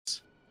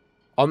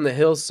On the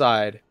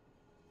hillside.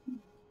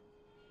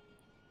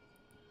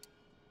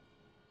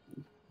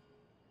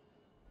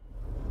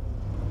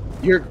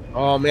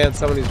 Oh man,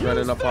 somebody's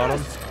running up on him.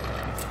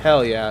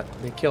 Hell yeah,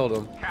 they killed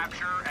him.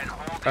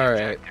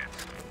 Alright.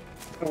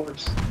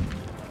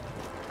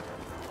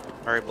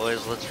 Alright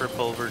boys, let's rip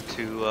over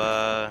to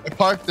I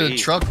parked the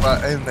truck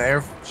in the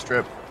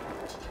airstrip.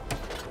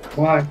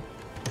 Why?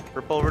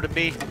 Rip over to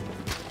B.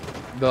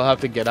 They'll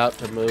have to get out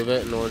to move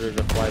it in order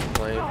to fly the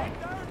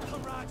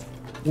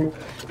plane.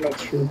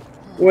 That's true.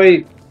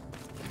 Wait.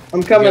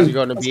 I'm coming. You guys are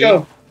going to Let's B?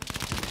 go.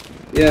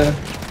 Yeah.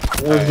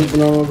 I was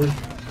zipping all over.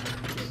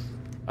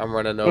 I'm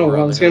running over. Oh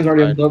wow, this game's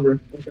already over.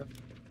 Okay.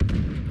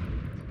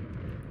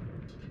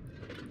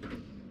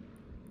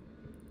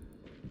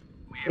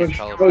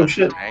 Oh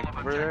shit.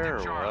 Over there or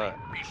what?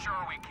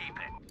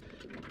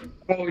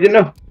 Oh, you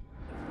know.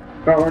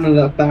 Got one of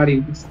that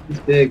fatty. He's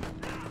big.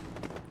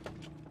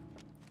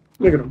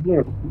 Look at him. Look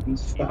at him.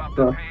 He's fat,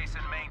 bro.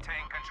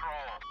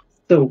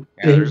 So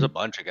Yeah, big. there's a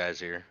bunch of guys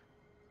here.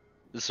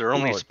 This is their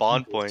only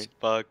spawn point.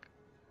 Fuck.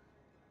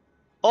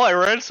 Oh, I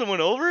ran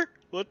someone over?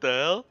 What the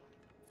hell?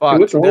 Fuck. Hey,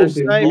 what's wrong with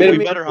you? Oh, we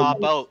better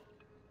hop out.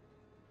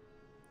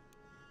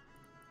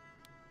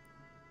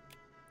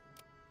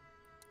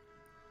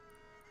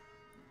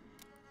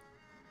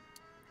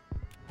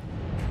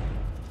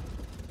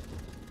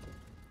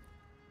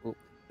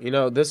 You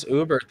know, this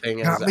Uber thing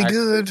is Got me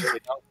good.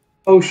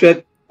 Oh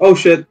shit. Oh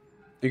shit.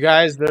 You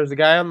guys, there's a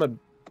guy on the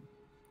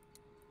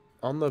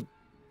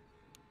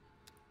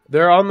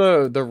they're on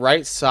the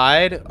right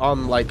side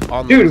on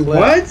the Dude, cliff.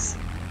 what?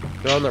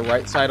 They're on the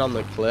right side on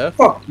the cliff.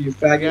 Fuck you,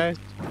 faggot. Guys.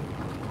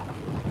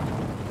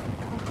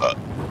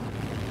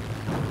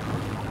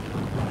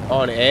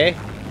 On A.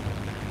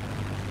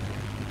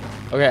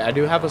 Okay, I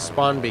do have a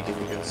spawn beacon.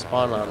 You can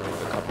spawn on it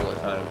a couple of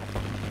times.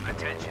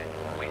 Attention,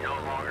 we no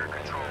longer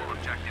control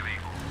objective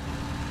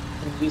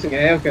Eagle. Using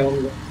A? Okay, let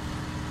me go.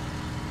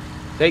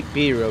 Take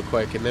B real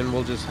quick, and then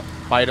we'll just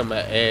fight them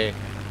at A.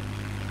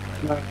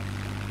 No,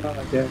 not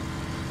like that.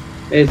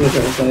 A's no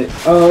site.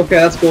 Oh, okay,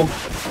 that's cool.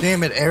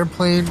 Damn it,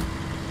 airplane.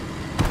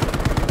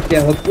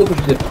 Yeah, look what you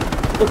did.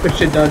 Look what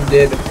you done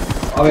did.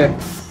 Okay.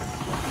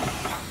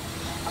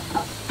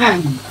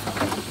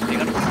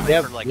 We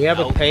have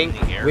a tank.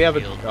 We have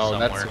a. Oh,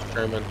 somewhere. that's a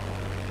Sherman.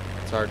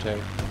 It's our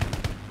tank.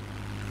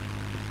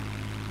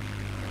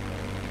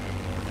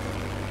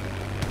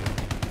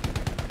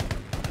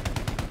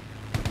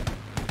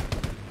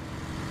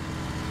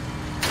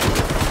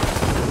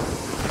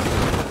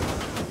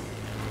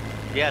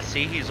 Yeah,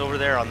 see, he's over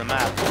there on the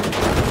map.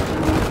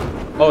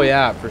 Oh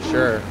yeah, for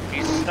sure.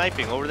 He's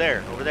sniping over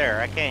there, over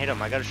there. I can't hit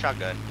him. I got a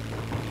shotgun.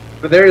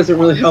 But there doesn't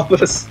really help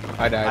us.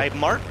 I died. I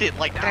marked it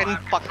like 10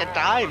 fucking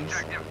times.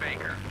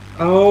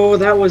 Oh,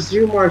 that was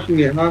you marking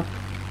it, huh?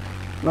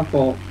 My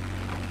fault.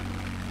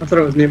 I thought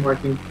it was me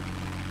marking.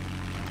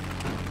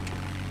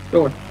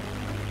 Go on.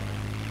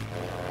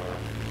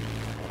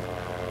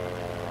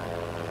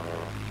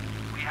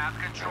 We have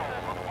control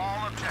of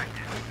all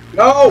objectives.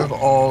 No! Of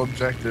all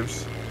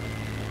objectives.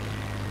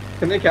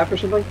 Can they capture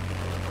something?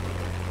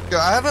 Yeah,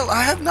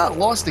 I have not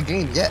lost a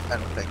game yet, I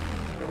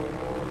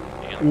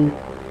don't think.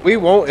 We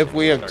won't if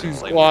we have two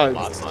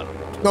squads.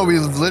 No,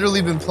 we've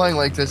literally been playing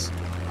like this.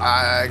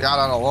 I got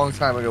on a long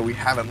time ago. We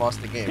haven't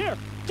lost a game. Here,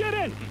 get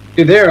in.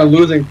 Dude, they are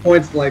losing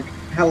points like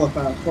hella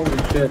fast. Holy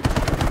shit.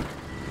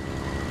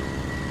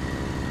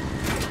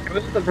 What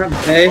is the front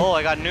pay? Oh,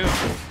 I got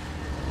nuked.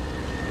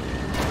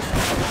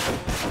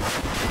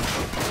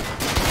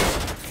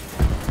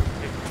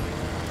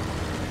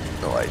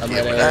 No idea I'm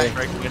what gonna- that.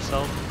 Breaking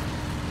yourself.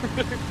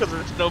 Because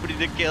there's nobody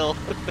to kill.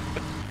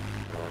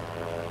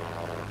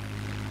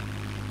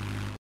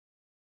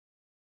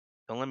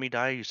 Don't let me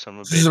die, you son of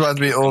a bitch. This is about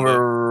to be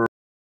over.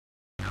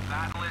 The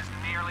battle is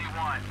nearly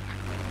won.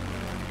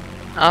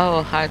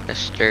 Oh, hi,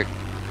 mister.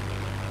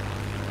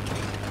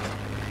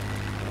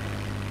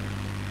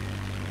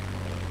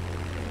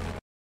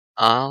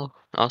 I'll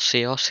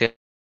see.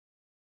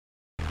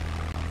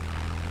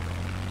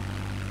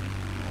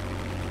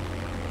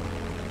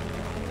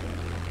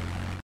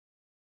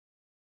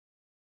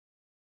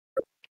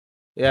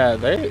 Yeah,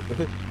 they.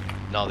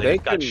 No, They they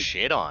got can-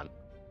 shit on.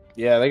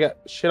 Yeah, they got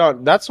shit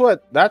on. That's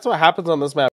what happens on this map.